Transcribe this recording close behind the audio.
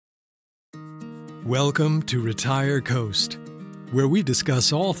Welcome to Retire Coast, where we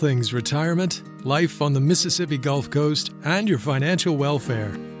discuss all things retirement, life on the Mississippi Gulf Coast, and your financial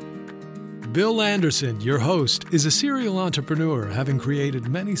welfare. Bill Anderson, your host, is a serial entrepreneur having created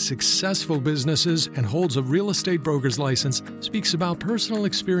many successful businesses and holds a real estate broker's license, speaks about personal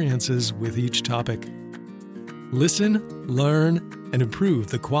experiences with each topic. Listen, learn, and improve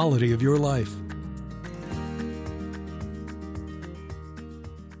the quality of your life.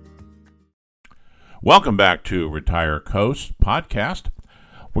 Welcome back to Retire Coast podcast.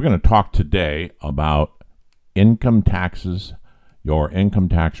 We're going to talk today about income taxes, your income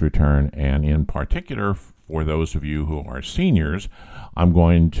tax return, and in particular, for those of you who are seniors, I'm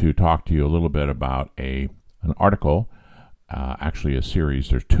going to talk to you a little bit about an article, actually a series.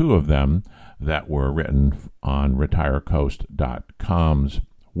 There's two of them that were written on retirecoast.com's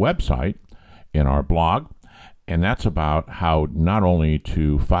website in our blog. And that's about how not only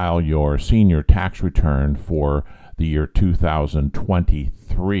to file your senior tax return for the year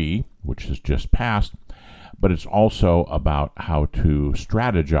 2023, which has just passed, but it's also about how to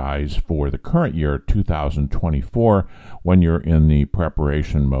strategize for the current year 2024 when you're in the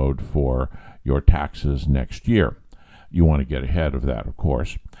preparation mode for your taxes next year. You want to get ahead of that, of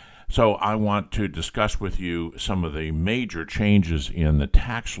course. So I want to discuss with you some of the major changes in the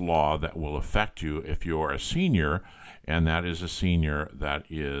tax law that will affect you if you're a senior, and that is a senior that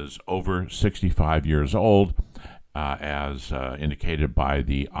is over 65 years old, as indicated by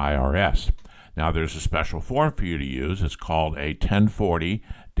the IRS. Now, there's a special form for you to use. It's called a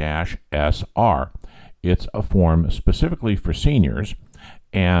 1040-SR. It's a form specifically for seniors,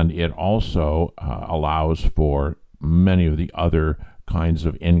 and it also allows for many of the other kinds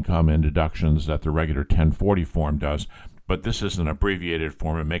of income and deductions that the regular 1040 form does, but this is an abbreviated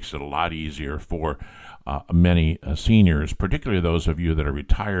form. It makes it a lot easier for many seniors, particularly those of you that are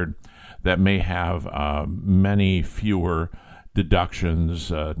retired, that may have many fewer deductions,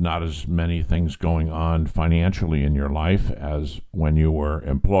 not as many things going on financially in your life as when you were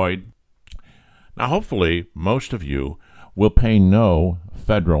employed. Now, hopefully, most of you will pay no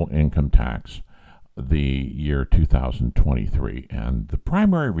federal income tax the year 2023. And the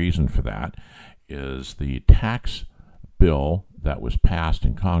primary reason for that is the tax bill that was passed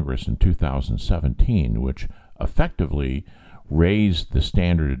in Congress in 2017, which effectively raised the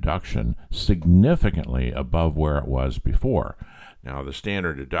standard deduction significantly above where it was before. Now, the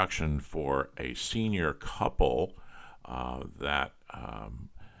standard deduction for a senior couple that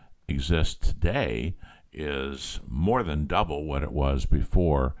exists today is more than double what it was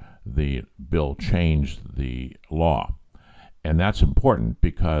before the bill changed the law. And that's important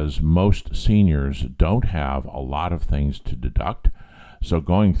because most seniors don't have a lot of things to deduct. So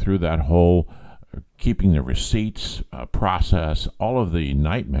going through that whole keeping the receipts process, all of the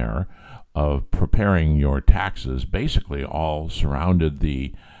nightmare of preparing your taxes basically all surrounded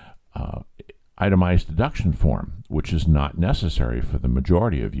the itemized deduction form, which is not necessary for the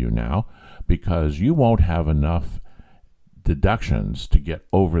majority of you now because you won't have enough deductions to get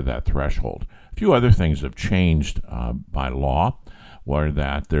over that threshold. A few other things have changed by law, where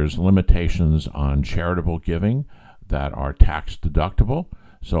that there's limitations on charitable giving that are tax deductible.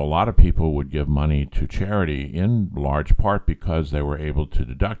 So a lot of people would give money to charity in large part because they were able to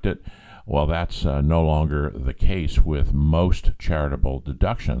deduct it. Well, that's no longer the case with most charitable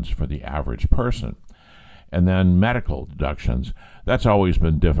deductions for the average person. And then medical deductions. That's always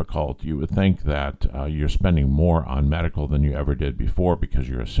been difficult. You would think that you're spending more on medical than you ever did before because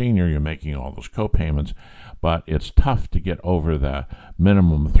you're a senior, you're making all those co-payments, but it's tough to get over the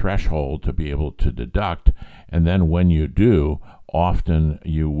minimum threshold to be able to deduct. And then when you do, often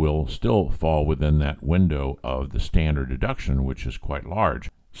you will still fall within that window of the standard deduction, which is quite large,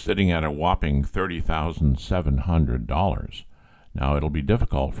 sitting at a whopping $30,700. Now, it'll be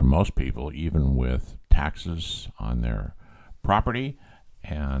difficult for most people, even with taxes on their property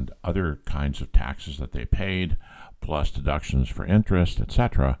and other kinds of taxes that they paid, plus deductions for interest,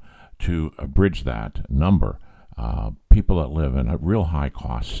 etc., to bridge that number. People that live in real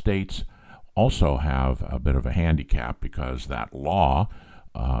high-cost states also have a bit of a handicap because that law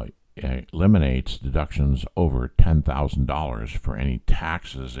eliminates deductions over $10,000 for any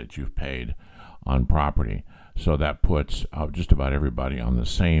taxes that you've paid on property. So that puts just about everybody on the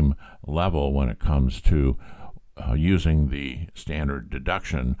same level when it comes to using the standard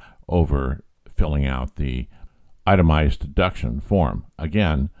deduction over filling out the itemized deduction form.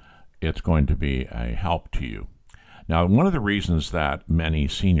 Again, it's going to be a help to you. Now, one of the reasons that many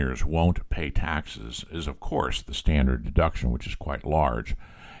seniors won't pay taxes is, of course, the standard deduction, which is quite large.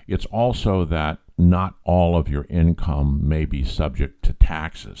 It's also that not all of your income may be subject to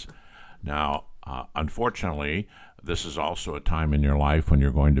taxes. Now, Unfortunately, this is also a time in your life when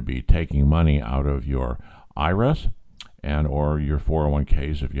you're going to be taking money out of your IRAs and or your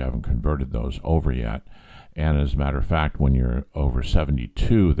 401ks if you haven't converted those over yet. And as a matter of fact, when you're over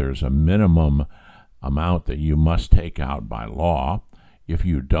 72, there's a minimum amount that you must take out by law. If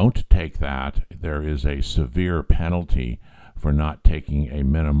you don't take that, there is a severe penalty for not taking a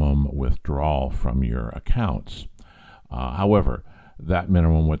minimum withdrawal from your accounts. However, that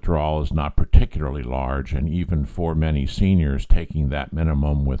minimum withdrawal is not particularly large, and even for many seniors, taking that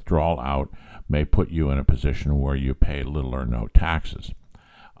minimum withdrawal out may put you in a position where you pay little or no taxes.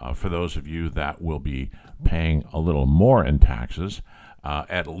 For those of you that will be paying a little more in taxes,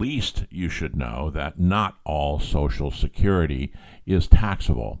 at least you should know that not all Social Security is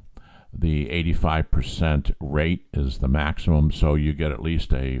taxable. The 85% rate is the maximum, so you get at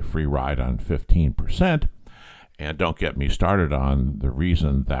least a free ride on 15%. And don't get me started on the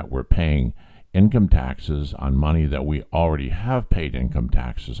reason that we're paying income taxes on money that we already have paid income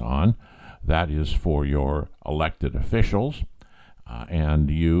taxes on. That is for your elected officials and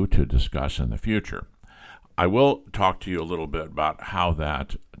you to discuss in the future. I will talk to you a little bit about how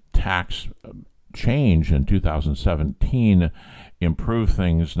that tax change in 2017 improved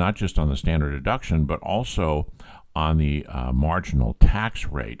things not just on the standard deduction, but also on the marginal tax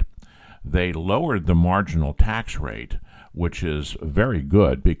rate. They lowered the marginal tax rate, which is very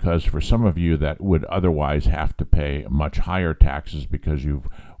good because for some of you that would otherwise have to pay much higher taxes because you've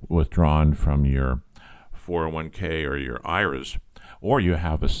withdrawn from your 401k or your IRAs, or you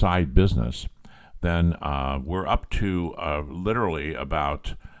have a side business, then we're up to literally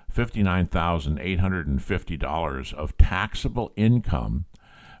about $59,850 of taxable income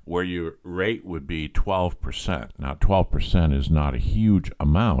where your rate would be 12%. Now, 12% is not a huge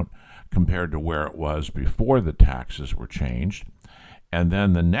amount compared to where it was before the taxes were changed. And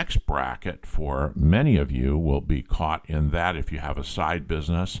then the next bracket for many of you will be caught in that if you have a side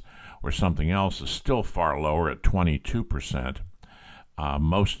business or something else is still far lower at 22%. The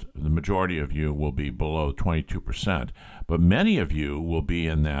majority of you will be below 22%, but many of you will be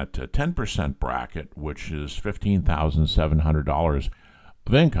in that 10% bracket, which is $15,700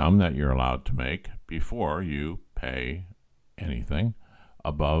 of income that you're allowed to make before you pay anything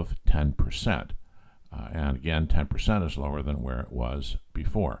above 10%. And again, 10% is lower than where it was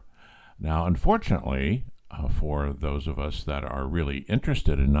before. Now, unfortunately, for those of us that are really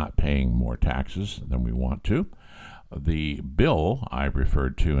interested in not paying more taxes than we want to, the bill I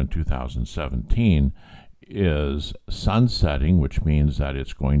referred to in 2017 is sunsetting, which means that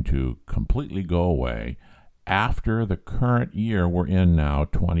it's going to completely go away after the current year we're in now,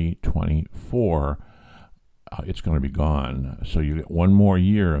 2024. It's going to be gone. So you get one more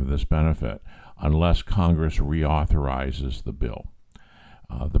year of this benefit unless Congress reauthorizes the bill.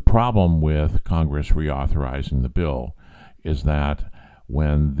 The problem with Congress reauthorizing the bill is that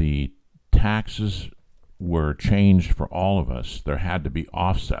when the taxes were changed for all of us, there had to be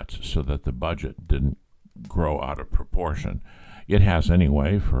offsets so that the budget didn't grow out of proportion. It has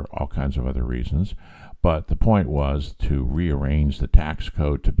anyway for all kinds of other reasons, but the point was to rearrange the tax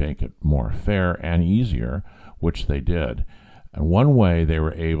code to make it more fair and easier, which they did. And one way they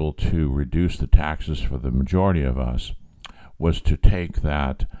were able to reduce the taxes for the majority of us was to take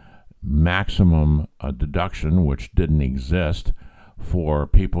that maximum deduction, which didn't exist for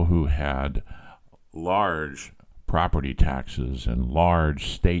people who had large property taxes and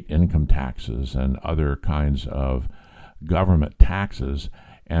large state income taxes and other kinds of government taxes,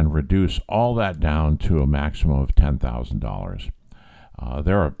 and reduce all that down to a maximum of $10,000.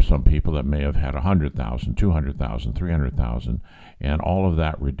 There are some people that may have had $100,000, $200,000, $300,000, and all of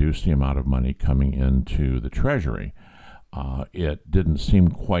that reduced the amount of money coming into the Treasury. It didn't seem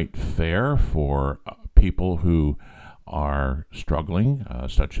quite fair for people who are struggling,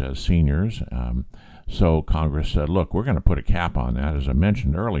 such as seniors. So Congress said, look, we're going to put a cap on that, as I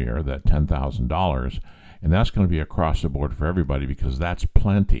mentioned earlier, that $10,000, and that's going to be across the board for everybody because that's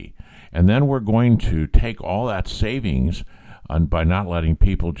plenty. And then we're going to take all that savings by not letting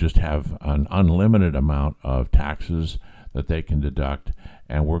people just have an unlimited amount of taxes that they can deduct,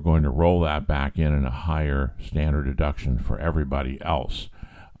 and we're going to roll that back in a higher standard deduction for everybody else.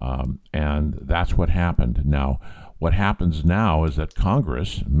 And that's what happened. Now, what happens now is that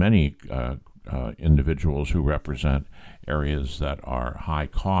Congress, many individuals who represent areas that are high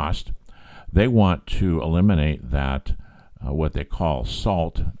cost, they want to eliminate that what they call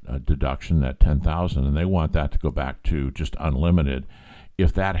SALT deduction, that $10,000, and they want that to go back to just unlimited.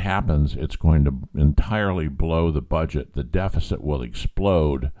 If that happens, it's going to entirely blow the budget. The deficit will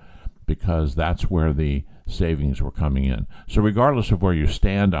explode because that's where the savings were coming in. So regardless of where you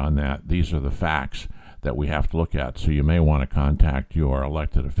stand on that, these are the facts that we have to look at. So you may want to contact your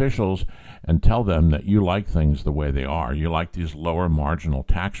elected officials and tell them that you like things the way they are. You like these lower marginal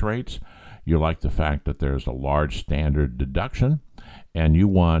tax rates. You like the fact that there's a large standard deduction, and you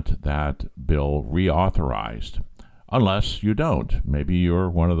want that bill reauthorized. Unless you don't. Maybe you're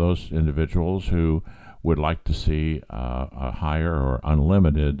one of those individuals who would like to see a higher or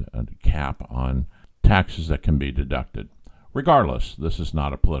unlimited cap on taxes that can be deducted. Regardless, this is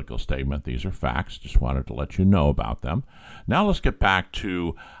not a political statement. These are facts. Just wanted to let you know about them. Now let's get back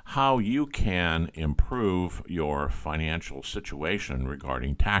to how you can improve your financial situation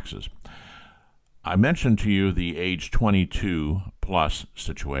regarding taxes. I mentioned to you the age 22 plus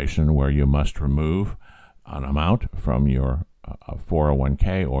situation where you must remove an amount from your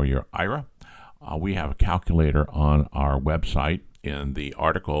 401k or your IRA. We have a calculator on our website in the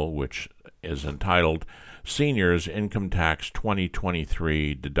article, which is entitled Seniors Income Tax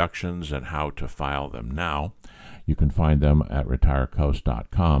 2023 Deductions and How to File Them Now. You can find them at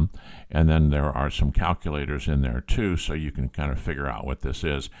retirecoast.com. And then there are some calculators in there too, so you can kind of figure out what this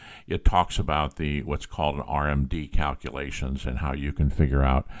is. It talks about what's called an RMD calculations and how you can figure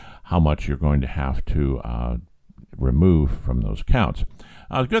out how much you're going to have to remove from those accounts.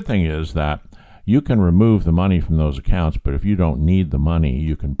 The good thing is that you can remove the money from those accounts, but if you don't need the money,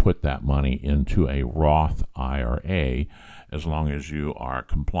 you can put that money into a Roth IRA as long as you are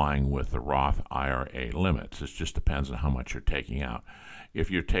complying with the Roth IRA limits. It just depends on how much you're taking out.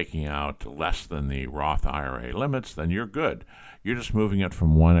 If you're taking out less than the Roth IRA limits, then you're good. You're just moving it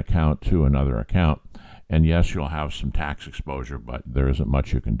from one account to another account. And yes, you'll have some tax exposure, but there isn't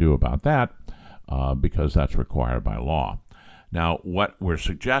much you can do about that because that's required by law. Now, what we're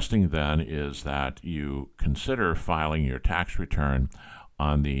suggesting then is that you consider filing your tax return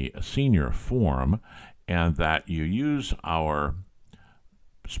on the senior form and that you use our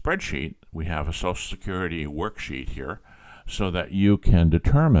spreadsheet. We have a Social Security worksheet here so that you can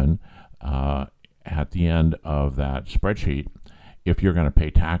determine at the end of that spreadsheet if you're going to pay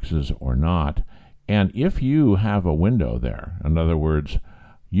taxes or not. And if you have a window there, in other words,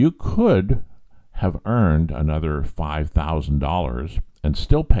 you could have earned another $5,000 and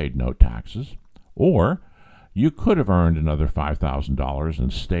still paid no taxes, or you could have earned another $5,000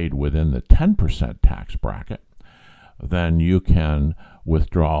 and stayed within the 10% tax bracket. Then you can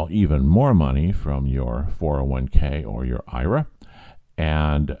withdraw even more money from your 401k or your IRA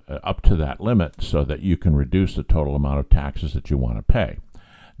and up to that limit so that you can reduce the total amount of taxes that you want to pay.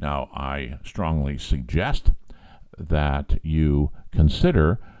 Now, I strongly suggest that you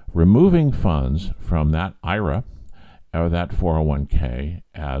consider removing funds from that IRA or that 401k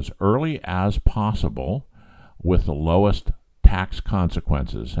as early as possible with the lowest tax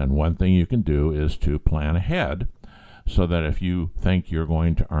consequences. And one thing you can do is to plan ahead so that if you think you're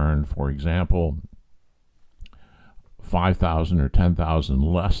going to earn, for example, $5,000 or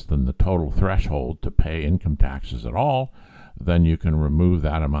 $10,000 less than the total threshold to pay income taxes at all, then you can remove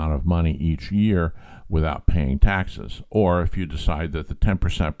that amount of money each year without paying taxes. Or if you decide that the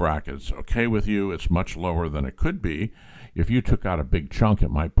 10% bracket is okay with you, it's much lower than it could be. If you took out a big chunk,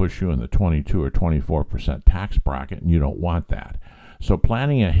 it might push you in the 22 or 24% tax bracket, and you don't want that. So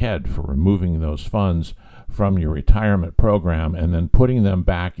planning ahead for removing those funds from your retirement program and then putting them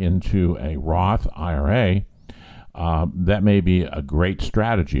back into a Roth IRA, that may be a great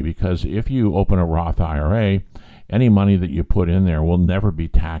strategy, because if you open a Roth IRA, any money that you put in there will never be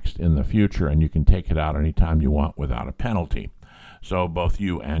taxed in the future, and you can take it out anytime you want without a penalty. So both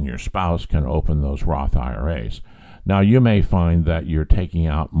you and your spouse can open those Roth IRAs. Now, you may find that you're taking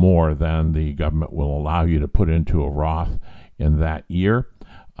out more than the government will allow you to put into a Roth in that year.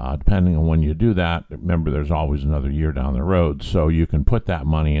 Depending on when you do that, remember there's always another year down the road, so you can put that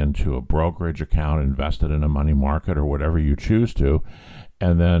money into a brokerage account, invest it in a money market or whatever you choose to,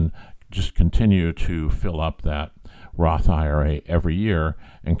 and then just continue to fill up that Roth IRA every year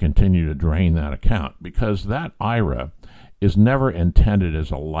and continue to drain that account, because that IRA is never intended as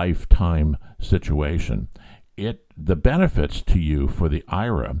a lifetime situation. The benefits to you for the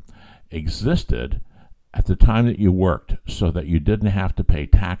IRA existed at the time that you worked so that you didn't have to pay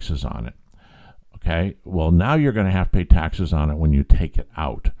taxes on it. Okay? Well, now you're going to have to pay taxes on it when you take it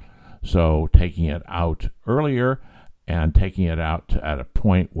out. So taking it out earlier and taking it out at a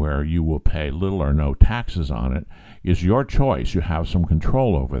point where you will pay little or no taxes on it is your choice. You have some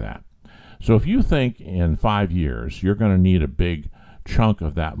control over that. So if you think in 5 years you're going to need a big chunk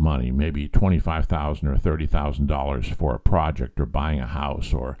of that money, maybe $25,000 or $30,000 for a project or buying a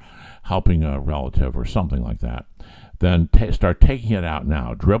house or helping a relative or something like that, then start taking it out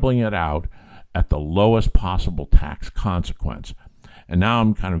now, dribbling it out, at the lowest possible tax consequence. And now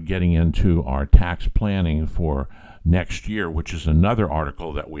I'm kind of getting into our tax planning for next year, which is another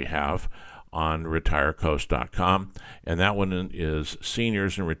article that we have on retirecoast.com. And that one is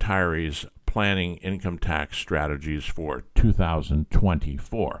Seniors and Retirees Planning Income Tax Strategies for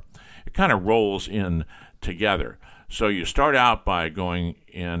 2024. It kind of rolls in together. So you start out by going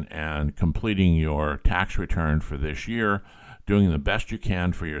in and completing your tax return for this year, doing the best you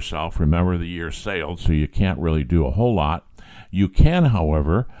can for yourself. Remember, the year sailed, so you can't really do a whole lot. You can,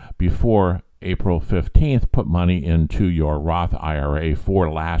 however, before April 15th, put money into your Roth IRA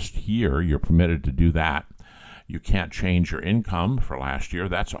for last year. You're permitted to do that. You can't change your income for last year.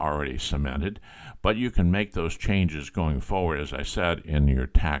 That's already cemented. But you can make those changes going forward, as I said, in your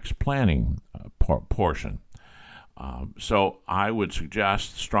tax planning portion. So I would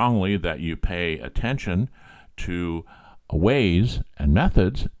suggest strongly that you pay attention to ways and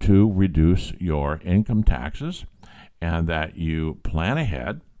methods to reduce your income taxes, and that you plan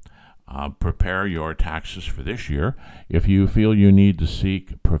ahead, prepare your taxes for this year. If you feel you need to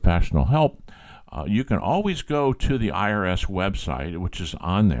seek professional help, you can always go to the IRS website, which is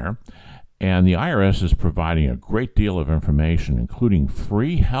on there, and the IRS is providing a great deal of information, including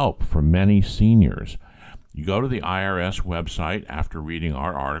free help for many seniors. You go to the IRS website after reading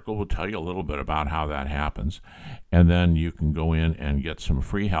our article. We'll tell you a little bit about how that happens, and then you can go in and get some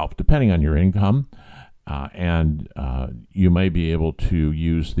free help depending on your income. And you may be able to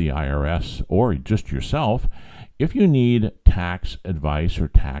use the IRS or just yourself. If you need tax advice or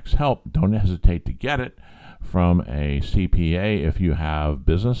tax help, don't hesitate to get it from a CPA. If you have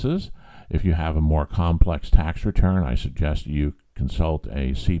businesses, if you have a more complex tax return, I suggest you consult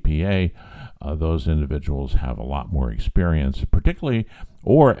a CPA. Those individuals have a lot more experience, particularly,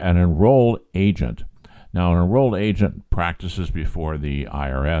 or an enrolled agent. Now, an enrolled agent practices before the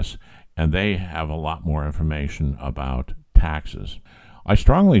IRS, and they have a lot more information about taxes. I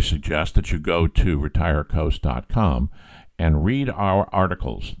strongly suggest that you go to retirecoast.com and read our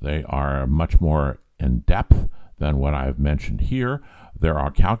articles. They are much more in depth than what I've mentioned here. There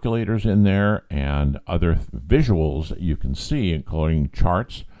are calculators in there and other visuals that you can see, including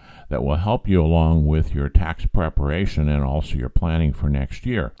charts that will help you along with your tax preparation and also your planning for next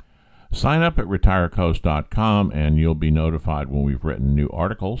year. Sign up at retirecoast.com and you'll be notified when we've written new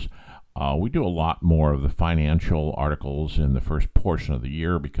articles. We do a lot more of the financial articles in the first portion of the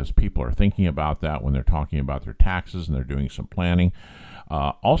year because people are thinking about that when they're talking about their taxes and they're doing some planning.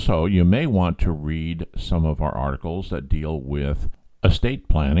 Also, you may want to read some of our articles that deal with estate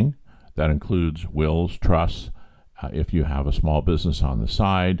planning. That includes wills, trusts. If you have a small business on the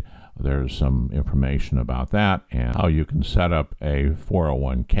side, there's some information about that and how you can set up a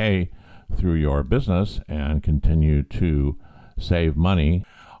 401k through your business and continue to save money.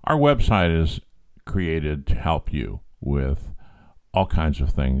 Our website is created to help you with all kinds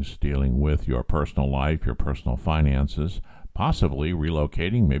of things dealing with your personal life, your personal finances, possibly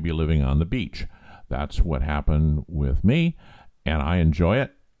relocating, maybe living on the beach. That's what happened with me, and I enjoy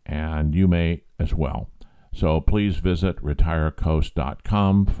it, and you may as well. So please visit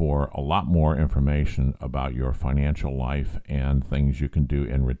retirecoast.com for a lot more information about your financial life and things you can do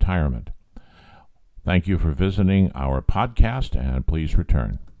in retirement. Thank you for visiting our podcast, and please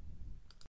return.